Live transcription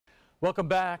Welcome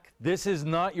back. This is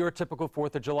not your typical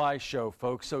 4th of July show,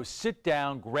 folks. So sit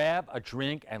down, grab a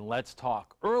drink, and let's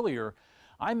talk. Earlier,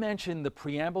 I mentioned the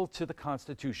preamble to the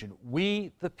Constitution,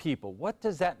 we the people. What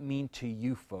does that mean to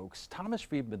you folks? Thomas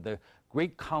Friedman, the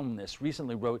great columnist,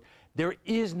 recently wrote, there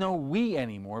is no we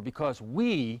anymore because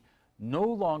we no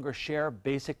longer share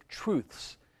basic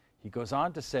truths. He goes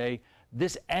on to say,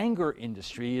 this anger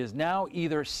industry is now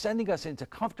either sending us into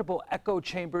comfortable echo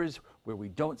chambers where we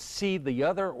don't see the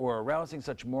other or arousing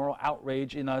such moral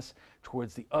outrage in us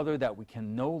towards the other that we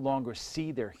can no longer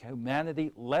see their humanity,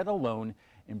 let alone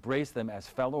embrace them as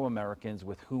fellow Americans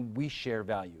with whom we share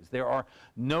values. There are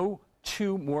no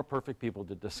two more perfect people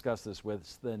to discuss this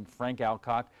with than Frank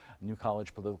Alcock, a New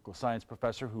College political science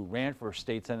professor who ran for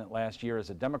state senate last year as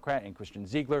a Democrat, and Christian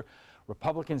Ziegler,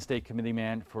 Republican state committee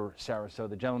man for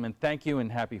Sarasota. Gentlemen, thank you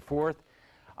and happy 4th.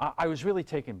 I was really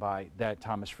taken by that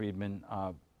Thomas Friedman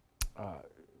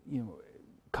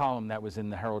column that was in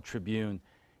the Herald Tribune.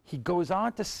 He goes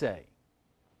on to say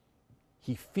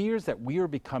he fears that we are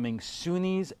becoming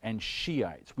Sunnis and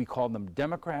Shiites. We call them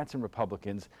Democrats and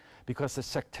Republicans because the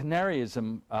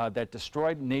sectarianism that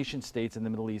destroyed nation states in the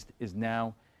Middle East is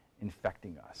now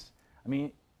infecting us. I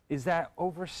mean, is that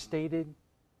overstated,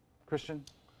 Christian?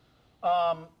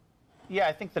 Yeah,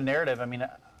 I think the narrative, I mean,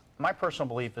 my personal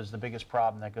belief is the biggest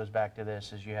problem that goes back to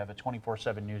this is you have a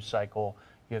 24/7 news cycle,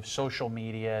 you have social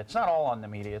media. It's not all on the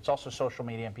media, it's also social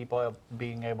media and people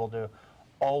being able to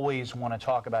always want to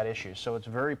talk about issues. So it's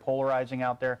very polarizing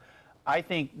out there. I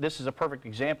think this is a perfect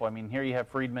example. I mean, here you have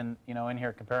Friedman, in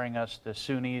here comparing us to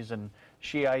Sunnis and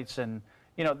Shiites, and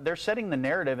they're setting the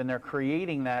narrative and they're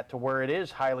creating that to where it is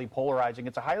highly polarizing.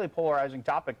 It's a highly polarizing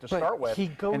topic to start with,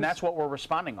 and that's what we're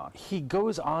responding on. He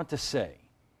goes on to say,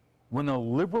 when a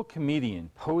liberal comedian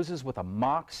poses with a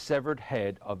mock severed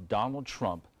head of Donald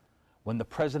Trump, when the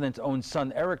president's own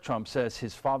son, Eric Trump, says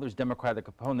his father's Democratic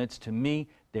opponents, to me,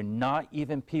 they're not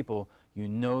even people, you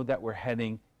know that we're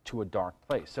heading to a dark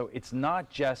place. So it's not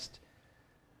just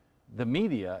the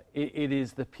media, it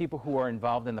is the people who are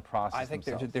involved in the process. I think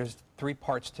there's three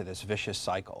parts to this vicious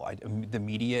cycle. The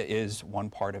media is one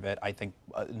part of it. I think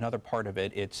another part of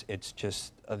it, it's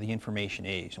just the information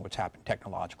age and what's happened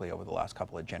technologically over the last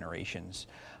couple of generations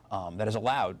that has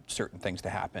allowed certain things to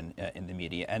happen in the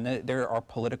media. And there are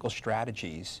political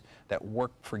strategies that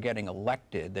work for getting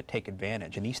elected that take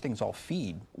advantage, and these things all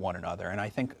feed one another. And I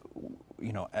think,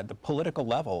 at the political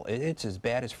level, it's as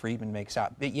bad as Friedman makes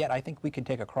out. But yet, I think we can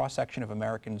take a cross-section of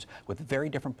Americans with very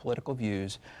different political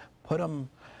views, put them,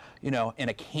 in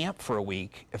a camp for a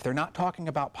week. If they're not talking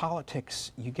about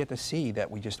politics, you get to see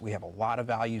that we have a lot of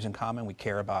values in common. We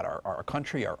care about our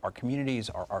country, our communities,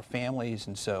 our families,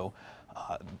 and so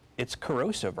it's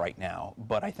corrosive right now.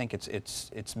 But I think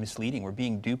it's misleading. We're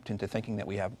being duped into thinking that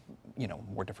we have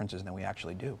more differences than we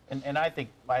actually do. And I think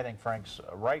Frank's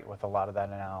right with a lot of that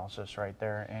analysis right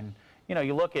there. And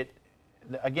you look at,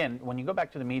 again, when you go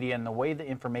back to the media and the way the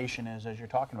information is, as you're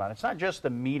talking about, it's not just the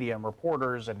media and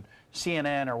reporters and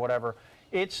CNN or whatever.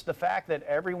 It's the fact that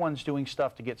everyone's doing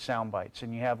stuff to get sound bites.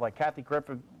 And you have like Kathy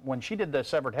Griffin, when she did the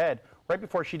severed head, right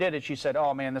before she did it, she said,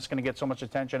 oh man, this is going to get so much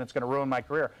attention, it's going to ruin my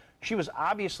career. She was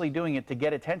obviously doing it to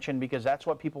get attention because that's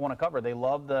what people want to cover. They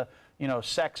love the,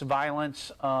 sex,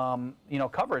 violence,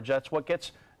 coverage. That's what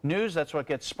gets news, that's what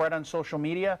gets spread on social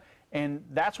media. And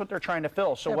that's what they're trying to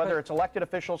fill. So whether it's elected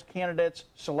officials, candidates,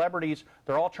 celebrities,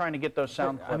 they're all trying to get those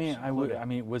sound clips. I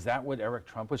mean, was that what Eric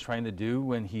Trump was trying to do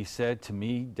when he said, to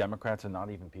me, Democrats are not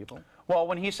even people? Well,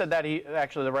 when he said that,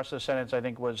 actually the rest of the sentence, I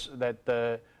think, was that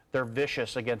they're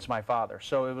vicious against my father.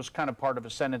 So it was kind of part of a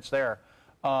sentence there.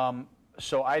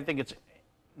 So I think it's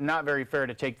not very fair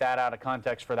to take that out of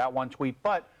context for that one tweet.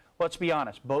 But let's be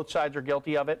honest, both sides are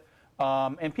guilty of it.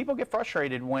 And people get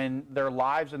frustrated when their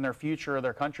lives and their future of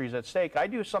their country is at stake. I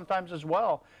do sometimes as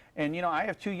well. And, I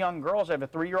have two young girls. I have a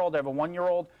 3-year-old. I have a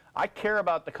 1-year-old. I care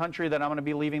about the country that I'm going to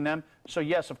be leaving them. So,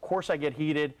 yes, of course I get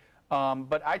heated.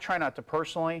 But I try not to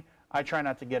personally. I try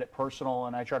not to get it personal,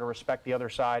 and I try to respect the other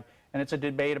side. And it's a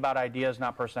debate about ideas,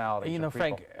 not personalities.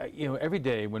 Frank, every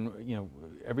day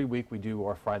every week we do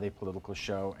our Friday political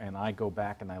show, and I go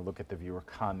back and I look at the viewer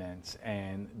comments,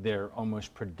 and they're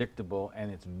almost predictable,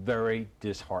 and it's very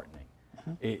disheartening.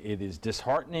 It is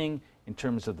disheartening in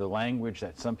terms of the language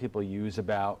that some people use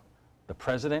about the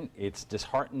president. It's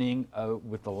disheartening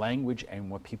with the language and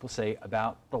what people say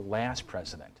about the last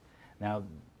president. Now,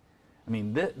 I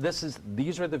mean,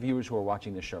 these are the viewers who are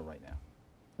watching this show right now.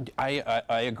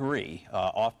 I agree.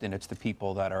 Often it's the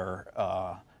people that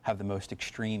are have the most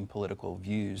extreme political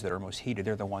views that are most heated.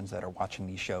 They're the ones that are watching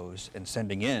these shows and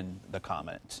sending in the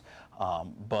comments.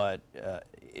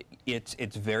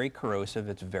 It's very corrosive,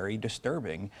 it's very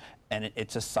disturbing, and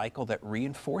it's a cycle that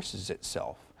reinforces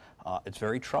itself. It's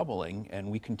very troubling,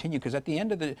 and we continue, because at the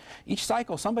end of each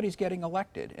cycle, somebody's getting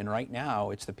elected, and right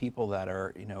now it's the people that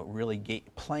are, really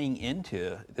playing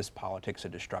into this politics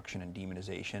of destruction and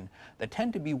demonization that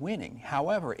tend to be winning.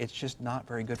 However, it's just not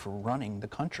very good for running the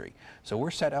country. So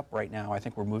we're set up right now, I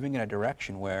think we're moving in a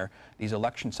direction where these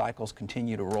election cycles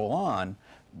continue to roll on,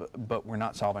 but we're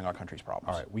not solving our country's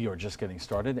problems. All right, we are just getting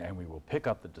started, and we will pick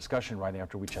up the discussion right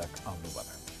after we check on the weather.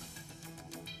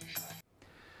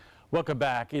 Welcome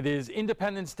back. It is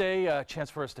Independence Day, a chance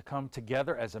for us to come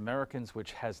together as Americans,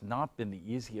 which has not been the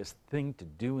easiest thing to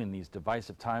do in these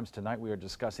divisive times. Tonight we are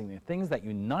discussing the things that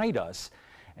unite us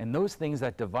and those things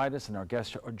that divide us. And our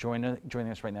guests are joining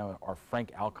us right now are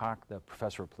Frank Alcock, the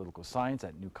professor of political science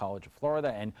at New College of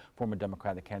Florida and former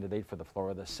Democratic candidate for the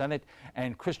Florida Senate,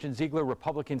 and Christian Ziegler,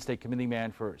 Republican state committee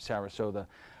man for Sarasota.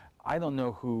 I don't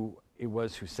know who it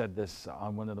was who said this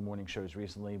on one of the morning shows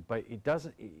recently, but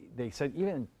they said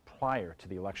even prior to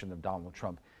the election of Donald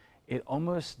Trump, it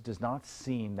almost does not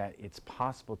seem that it's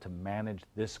possible to manage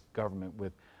this government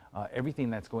with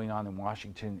everything that's going on in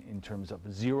Washington in terms of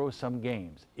zero-sum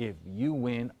games. If you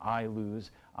win, I lose.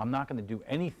 I'm not going to do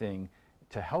anything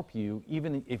to help you,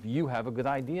 even if you have a good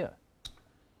idea.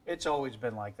 It's always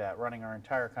been like that, running our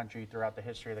entire country throughout the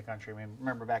history of the country. I mean,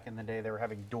 remember back in the day, they were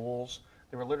having duels.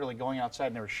 They were literally going outside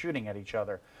and they were shooting at each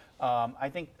other. I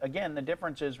think, again, the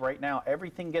difference is right now,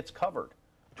 everything gets covered.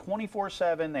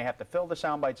 24/7, they have to fill the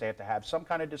sound bites, they have to have some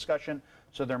kind of discussion,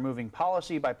 so they're moving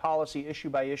policy by policy, issue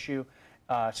by issue,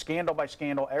 scandal by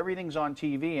scandal. Everything's on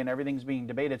TV and everything's being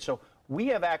debated. So we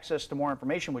have access to more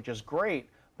information, which is great,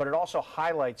 but it also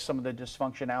highlights some of the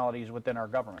dysfunctionalities within our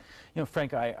government.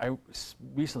 Frank, I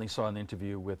recently saw an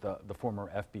interview with the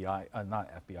former FBI, not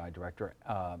FBI director,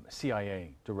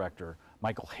 CIA director,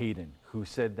 Michael Hayden, who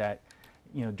said that,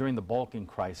 during the Balkan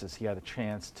crisis, he had a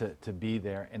chance to be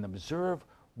there and observe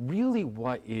really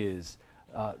what is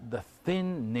the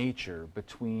thin nature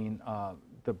between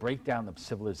the breakdown of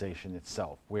civilization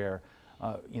itself, where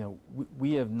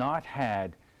we have not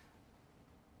had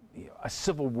a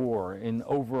civil war in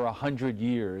over 100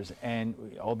 years, and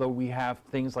although we have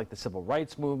things like the civil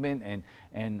rights movement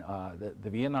and the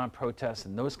Vietnam protests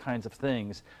and those kinds of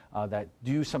things that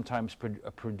do sometimes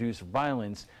produce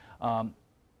violence,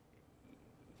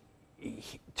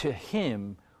 to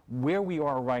him, where we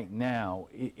are right now,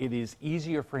 it is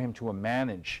easier for him to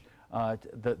manage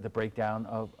the breakdown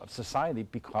of society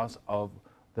because of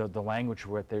the language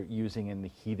what they're using in the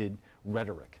heated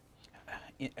rhetoric.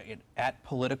 At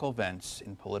political events,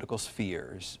 in political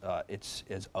spheres, it's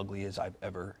as ugly as I've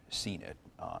ever seen it.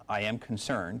 I am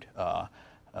concerned.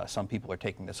 Some people are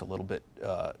taking this a little bit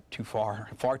too far,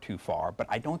 far too far, but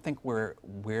I don't think we're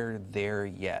there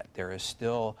yet. There is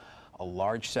still a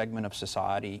large segment of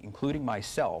society, including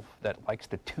myself, that likes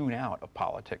to tune out of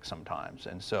politics sometimes.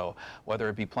 And so whether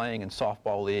it be playing in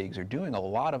softball leagues or doing a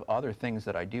lot of other things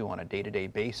that I do on a day-to-day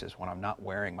basis when I'm not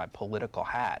wearing my political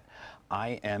hat,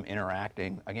 I am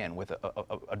interacting, again, with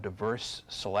a diverse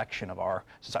selection of our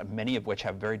society, many of which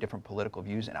have very different political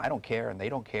views, and I don't care, and they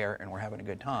don't care, and we're having a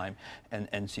good time.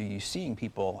 And so you're seeing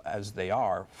people as they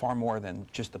are, far more than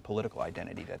just the political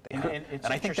identity that they have. And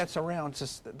I think that's around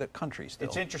just the country still.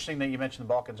 It's interesting that you mentioned the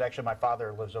Balkans. Actually, my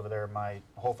father lives over there. My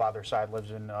whole father's side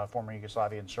lives in former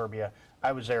Yugoslavia and Serbia.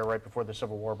 I was there right before the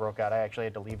Civil War broke out. I actually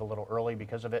had to leave a little early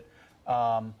because of it.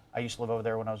 I used to live over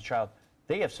there when I was a child.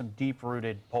 They have some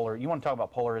deep-rooted you want to talk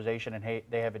about polarization and hate,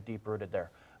 they have it deep-rooted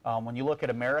there. When you look at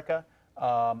America,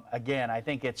 again, I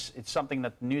think it's something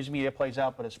that the news media plays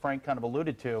out, but as Frank kind of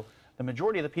alluded to, the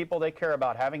majority of the people, they care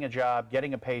about having a job,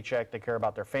 getting a paycheck, they care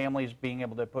about their families, being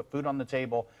able to put food on the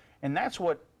table, and that's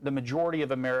what the majority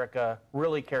of America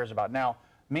really cares about. Now,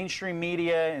 mainstream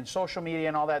media and social media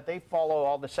and all that, they follow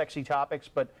all the sexy topics,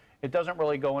 but it doesn't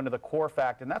really go into the core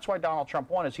fact, and that's why Donald Trump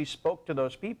won, is he spoke to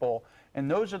those people, and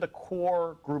those are the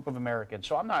core group of Americans.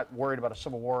 So I'm not worried about a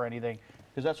civil war or anything,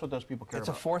 because that's what those people care about.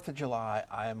 It's a 4th of July.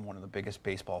 I am one of the biggest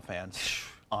baseball fans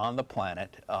on the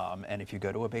planet, and if you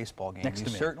go to a baseball game, you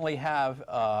certainly have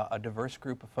a diverse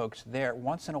group of folks there.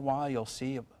 Once in a while, you'll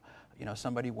see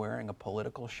somebody wearing a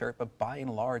political shirt, but by and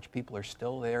large, people are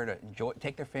still there to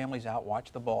take their families out,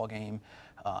 watch the ball game,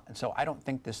 and so I don't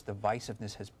think this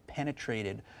divisiveness has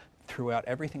penetrated throughout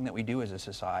everything that we do as a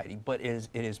society, but it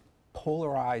is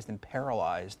polarized and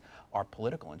paralyzed our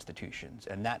political institutions,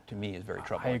 and that to me is very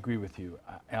troubling. I agree with you.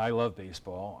 I love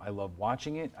baseball. I love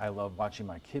watching it. I love watching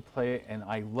my kid play it, and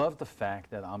I love the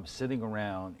fact that I'm sitting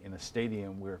around in a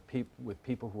stadium where with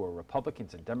people who are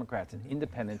Republicans and Democrats and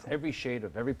independents, every shade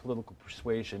of every political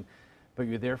persuasion, but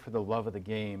you're there for the love of the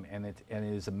game, and it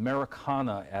is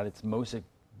Americana at its most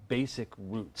basic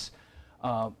roots.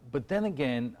 But then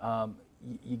again,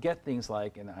 you get things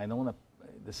like, and I don't want to,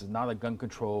 this is not a gun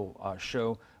control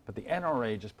show, but the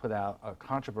NRA just put out a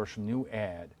controversial new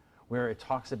ad where it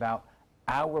talks about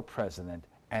our president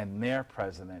and their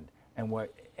president,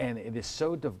 and it is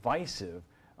so divisive.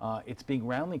 It's being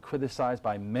roundly criticized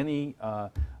by many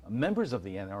members of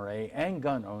the NRA and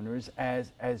gun owners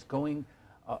as going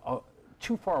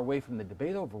too far away from the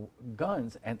debate over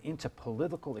guns and into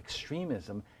political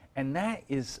extremism, and that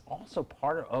is also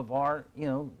part of our,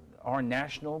 our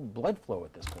national blood flow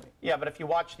at this point. Yeah, but if you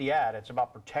watch the ad, it's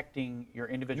about protecting your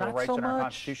individual rights in our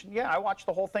Constitution. Yeah, I watched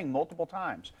the whole thing multiple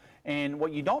times. And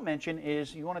what you don't mention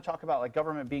is you want to talk about like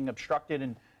government being obstructed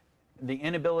and the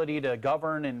inability to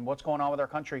govern and what's going on with our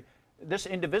country. This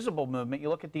indivisible movement, you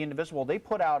look at the indivisible, they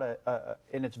put out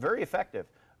and it's very effective,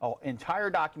 an entire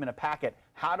document, a packet,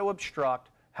 how to obstruct,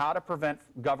 how to prevent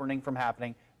governing from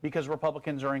happening, because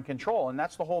Republicans are in control, and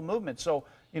that's the whole movement. So,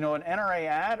 an NRA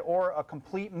ad or a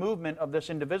complete movement of this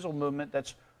indivisible movement,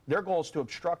 that's their goal is to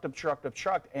obstruct,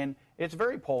 and it's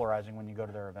very polarizing when you go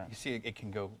to their events. You see, it can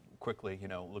go quickly,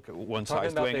 look at what one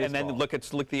side's doing, and then look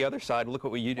the other side, look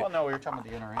at what you do. Well, no, we were talking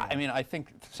about the NRA. I mean, I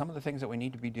think some of the things that we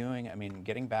need to be doing,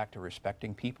 getting back to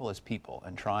respecting people as people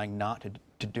and trying not to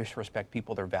disrespect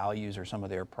people, their values, or some of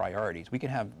their priorities. We can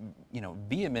have,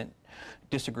 vehement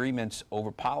disagreements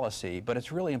over policy, but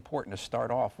it's really important to start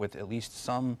off with at least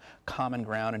some common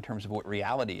ground in terms of what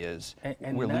reality is.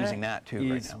 And we're losing that too right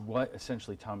now. Is what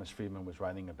essentially Thomas Friedman was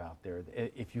writing about there.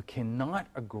 If you cannot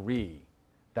agree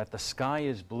that the sky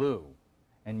is blue,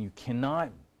 and you cannot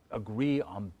agree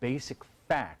on basic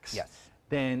facts, yes,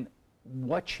 then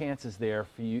what chance is there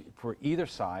for either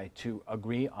side to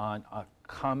agree on a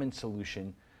common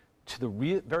solution to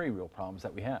the very real problems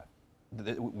that we have?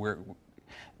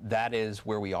 That is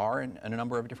where we are in a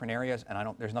number of different areas,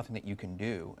 and there's nothing that you can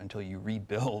do until you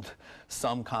rebuild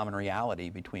some common reality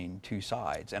between two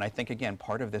sides. And I think, again,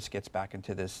 part of this gets back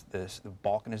into this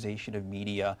balkanization of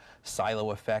media,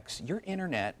 silo effects. Your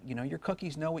internet, your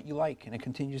cookies know what you like, and it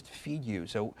continues to feed you.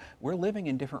 So we're living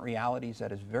in different realities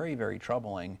that is very, very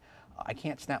troubling. I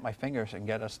can't snap my fingers and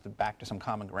get us back to some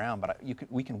common ground, but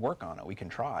we can work on it. We can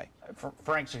try.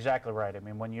 Frank's exactly right.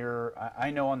 When I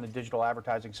know on the digital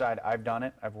advertising side, I've done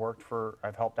it. I've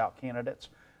helped out candidates.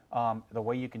 The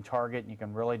way you can target, you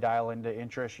can really dial into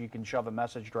interest. You can shove a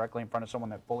message directly in front of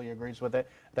someone that fully agrees with it,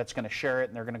 that's going to share it,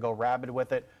 and they're going to go rabid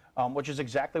with it, which is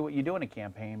exactly what you do in a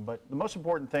campaign. But the most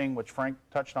important thing, which Frank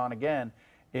touched on again,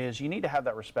 is you need to have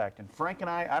that respect. And Frank and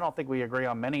I don't think we agree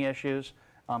on many issues.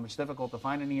 It's difficult to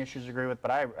find any issues to agree with, but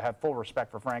I have full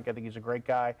respect for Frank. I think he's a great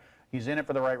guy. He's in it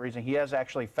for the right reason. He has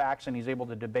actually facts, and he's able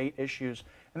to debate issues.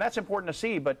 And that's important to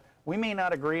see, but we may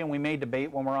not agree, and we may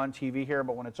debate when we're on TV here,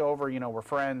 but when it's over, we're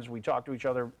friends. We talk to each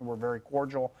other. We're very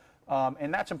cordial.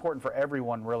 And that's important for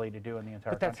everyone, really, to do in the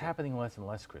entire country. But that's happening less and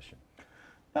less, Christian.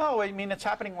 No, it's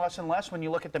happening less and less when you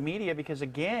look at the media, because,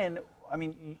 again,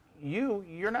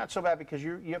 you're not so bad because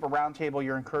you have a roundtable,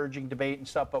 you're encouraging debate and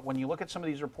stuff, but when you look at some of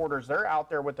these reporters, they're out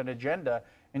there with an agenda,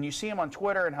 and you see them on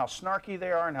Twitter and how snarky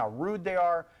they are and how rude they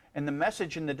are, and the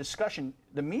message and the discussion.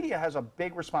 The media has a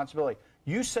big responsibility.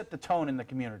 You set the tone in the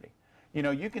community.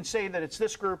 You can say that it's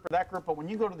this group or that group, but when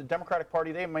you go to the Democratic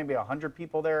Party, they have maybe 100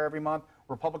 people there every month.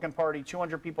 Republican Party,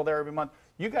 200 people there every month.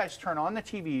 You guys turn on the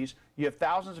TVs. You have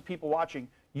thousands of people watching.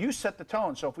 You set the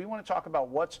tone. So if we want to talk about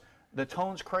what's the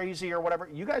tone's crazy or whatever,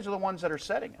 you guys are the ones that are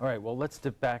setting it. All right, well, let's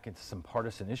dip back into some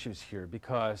partisan issues here,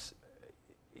 because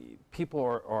people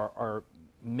are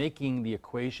making the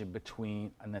equation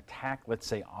between an attack, let's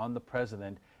say, on the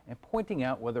president and pointing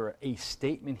out whether a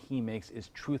statement he makes is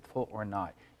truthful or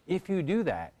not. If you do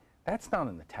that, that's not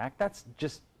an attack. That's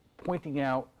just pointing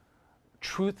out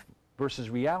truth versus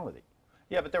reality.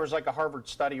 Yeah, but there was like a Harvard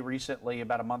study recently,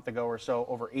 about a month ago or so,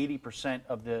 over 80%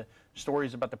 of the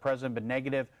stories about the president have been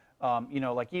negative.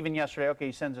 Like even yesterday, okay,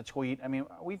 he sends a tweet.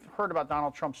 We've heard about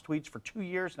Donald Trump's tweets for 2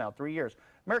 years now, 3 years.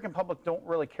 American public don't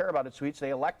really care about his tweets.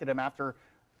 They elected him after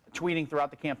tweeting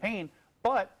throughout the campaign,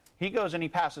 but he goes and he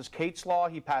passes Kate's Law,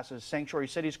 he passes sanctuary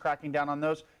cities, cracking down on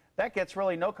those. That gets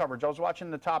really no coverage. I was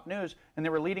watching the top news, and they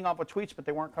were leading off with tweets, but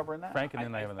they weren't covering that. Frank, and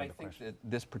then I have another question. question. I think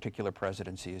that this particular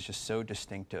presidency is just so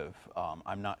distinctive.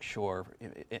 I'm not sure.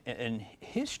 And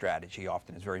his strategy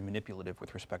often is very manipulative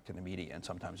with respect to the media, and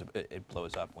sometimes it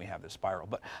blows up and we have this spiral.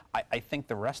 But I think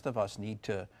the rest of us need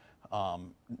to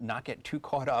not get too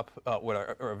caught up with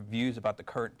our views about the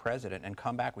current president and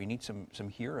come back. We need some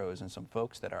heroes and some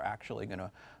folks that are actually going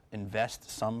to invest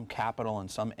some capital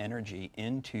and some energy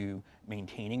into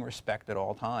maintaining respect at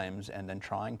all times and then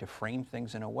trying to frame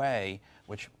things in a way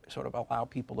which sort of allow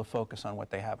people to focus on what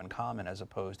they have in common as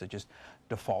opposed to just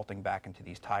defaulting back into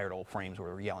these tired old frames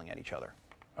where we're yelling at each other.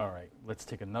 All right, let's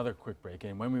take another quick break,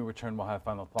 and when we return, we'll have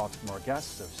final thoughts from our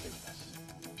guests, so stay with us.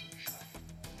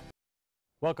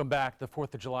 Welcome back. The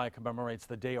 4th of July commemorates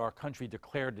the day our country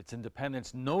declared its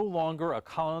independence, no longer a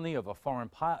colony of a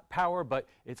foreign power, but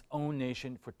its own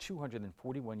nation for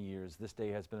 241 years. This day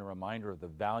has been a reminder of the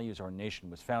values our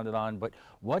nation was founded on, but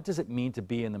what does it mean to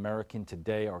be an American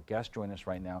today? Our guests join us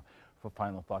right now for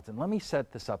final thoughts, and let me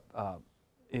set this up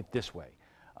this way.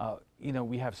 You know,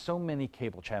 we have so many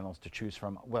cable channels to choose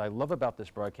from. What I love about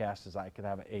this broadcast is I could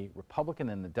have a Republican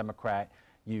and a Democrat.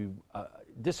 You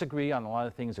disagree on a lot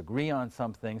of things, agree on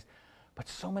some things, but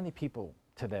so many people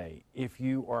today, if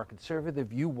you are a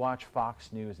conservative, you watch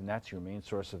Fox News and that's your main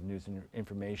source of news and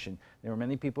information. There are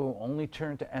many people who only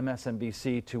turn to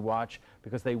MSNBC to watch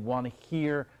because they want to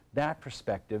hear that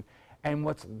perspective. And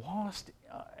what's lost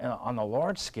on a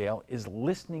large scale is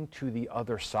listening to the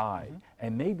other side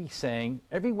and maybe saying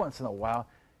every once in a while,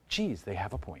 geez, they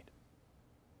have a point.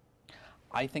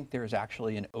 I think there's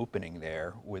actually an opening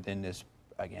there within this,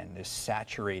 again, this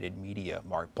saturated media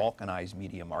market, balkanized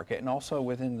media market, and also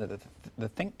within the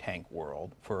think tank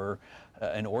world for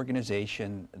an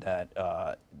organization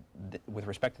that, with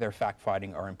respect to their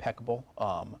fact-finding, are impeccable,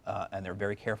 and they're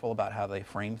very careful about how they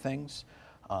frame things.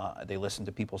 They listen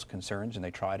to people's concerns and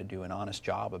they try to do an honest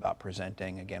job about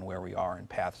presenting, again, where we are and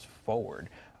paths forward.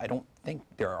 I don't think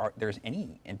there's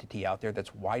any entity out there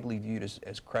that's widely viewed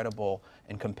as credible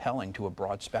and compelling to a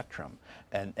broad spectrum.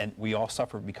 And we all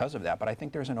suffer because of that. But I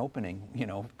think there's an opening, you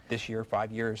know, this year,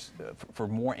 5 years, for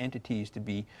more entities to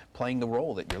be playing the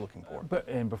role that you're looking for.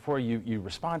 And before you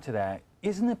respond to that,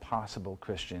 isn't it possible,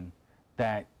 Christian,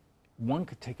 that one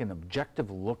could take an objective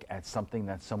look at something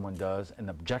that someone does and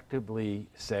objectively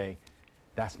say,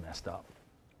 that's messed up?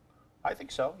 I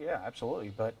think so, yeah,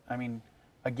 absolutely. But, I mean,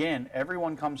 again,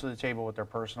 everyone comes to the table with their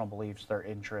personal beliefs, their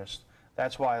interests.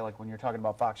 That's why, like, when you're talking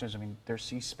about Fox News, I mean, there's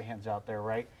C-SPANs out there,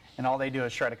 right? And all they do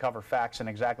is try to cover facts and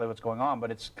exactly what's going on, but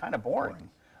it's kind of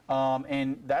boring.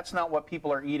 And that's not what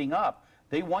people are eating up.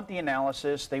 They want the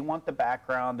analysis, they want the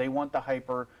background, they want the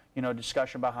hyper, you know,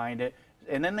 discussion behind it.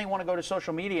 And then they want to go to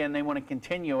social media and they want to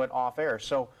continue it off air.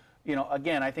 So, you know,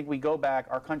 again, I think we go back,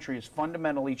 our country has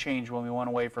fundamentally changed when we went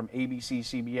away from ABC,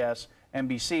 CBS,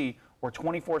 NBC. We're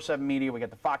 24/7 media. We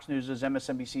got the Fox Newses,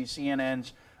 MSNBC,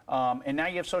 CNNs. And now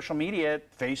you have social media,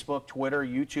 Facebook, Twitter,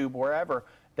 YouTube, wherever,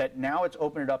 that now it's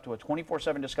opened it up to a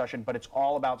 24/7 discussion, but it's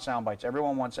all about sound bites.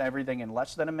 Everyone wants everything in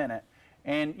less than a minute.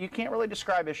 And you can't really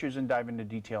describe issues and dive into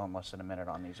detail in less than a minute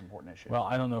on these important issues. Well,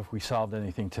 I don't know if we solved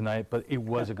anything tonight, but it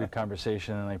was a good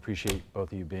conversation, and I appreciate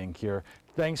both of you being here.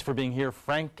 Thanks for being here.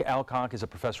 Frank Alcock is a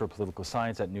professor of political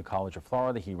science at New College of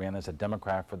Florida. He ran as a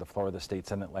Democrat for the Florida State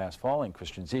Senate last fall, and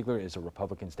Christian Ziegler is a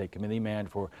Republican state committee man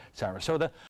for Sarasota.